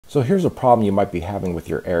So here's a problem you might be having with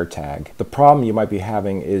your AirTag. The problem you might be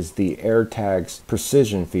having is the AirTag's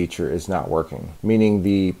precision feature is not working, meaning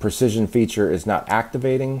the precision feature is not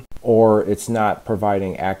activating or it's not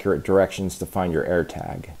providing accurate directions to find your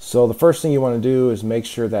AirTag. So the first thing you want to do is make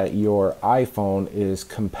sure that your iPhone is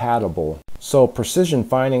compatible. So Precision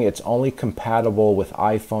Finding, it's only compatible with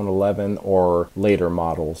iPhone 11 or later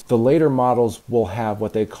models. The later models will have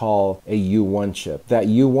what they call a U1 chip. That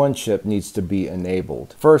U1 chip needs to be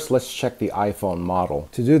enabled. First, let's check the iPhone model.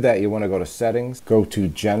 To do that, you want to go to Settings, go to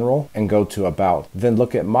General, and go to About. Then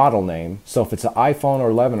look at model name. So if it's an iPhone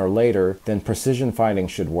 11 or later, then Precision Finding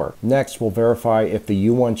should work. Next, we'll verify if the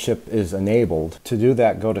U1 chip is enabled. To do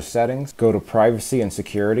that, go to Settings, go to Privacy and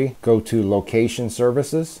Security, go to Location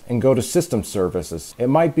Services, and go to System Services. It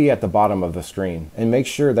might be at the bottom of the screen, and make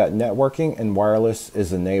sure that networking and wireless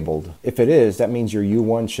is enabled. If it is, that means your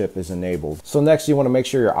U1 chip is enabled. So next, you want to make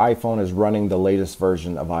sure your iPhone is running the latest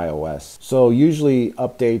version of iOS. So usually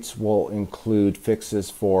updates will include fixes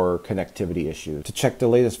for connectivity issues. To check the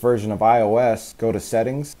latest version of iOS, go to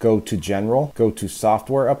Settings, go to General, go to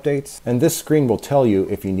Software Updates, and this screen will tell you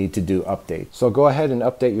if you need to do updates. So go ahead and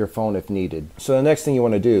update your phone if needed. So the next thing you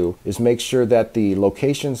want to do is make sure that the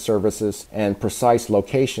location services and precise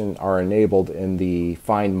location are enabled in the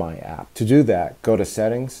Find My app. To do that, go to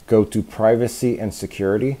Settings, go to Privacy and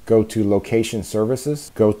Security, go to Location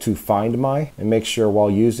Services, go to Find My, and make sure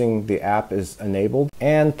while using the app is enabled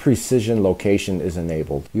and Precision Location is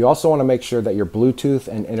enabled. You also want to make sure that your Bluetooth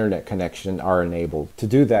and internet connection are enabled. To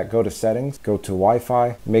do that, go to Settings, go to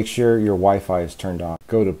Wi-Fi, make sure your Wi-Fi is turned on.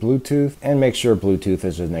 Go to Bluetooth and make sure Bluetooth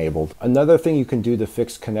is enabled. Another thing you can do to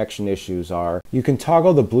fix connection issues are you can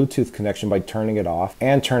toggle the Bluetooth connection by turning it off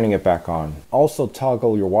and turning it back on. Also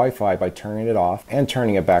toggle your Wi-Fi by turning it off and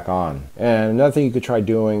turning it back on. And another thing you could try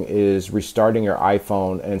doing is restarting your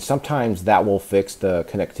iPhone, and sometimes that will fix the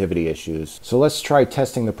connectivity issues. So let's try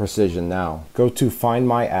testing the precision now. Go to Find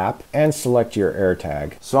My app and select your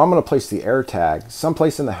AirTag. So I'm going to place the AirTag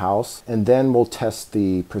someplace in the house, and then we'll test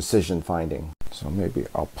the precision finding. So maybe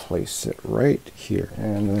I'll place it right here,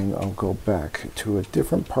 and then I'll go back to a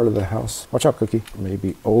different part of the house. Watch out, Cookie.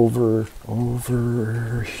 Maybe over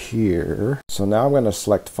here. So now I'm going to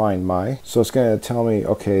select Find My. So it's going to tell me,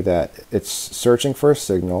 okay, that it's searching for a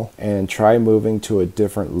signal and try moving to a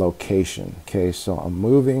different location. Okay, so I'm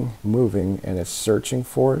moving, and it's searching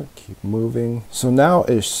for it. Keep moving. So now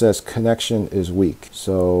it says connection is weak.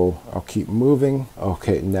 So I'll keep moving.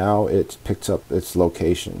 Okay, now it picks up its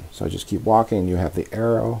location. So I just keep walking. You have the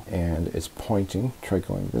arrow and it's pointing. Try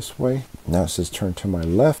going this way. Now it says turn to my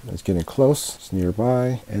left. It's getting close. It's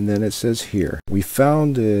nearby. And then it says here. We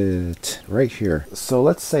found it right here. So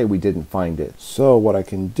let's say we didn't find it. So what I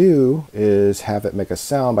can do is have it make a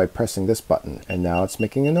sound by pressing this button. And now it's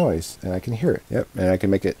making a noise and I can hear it. Yep. And I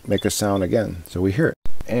can make it make a sound again. So we hear it.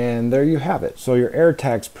 And there you have it. So your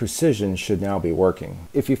AirTag's precision should now be working.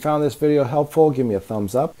 If you found this video helpful, give me a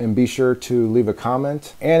thumbs up and be sure to leave a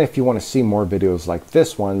comment. And if you want to see more videos like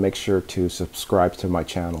this one, make sure to subscribe to my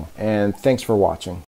channel. And thanks for watching.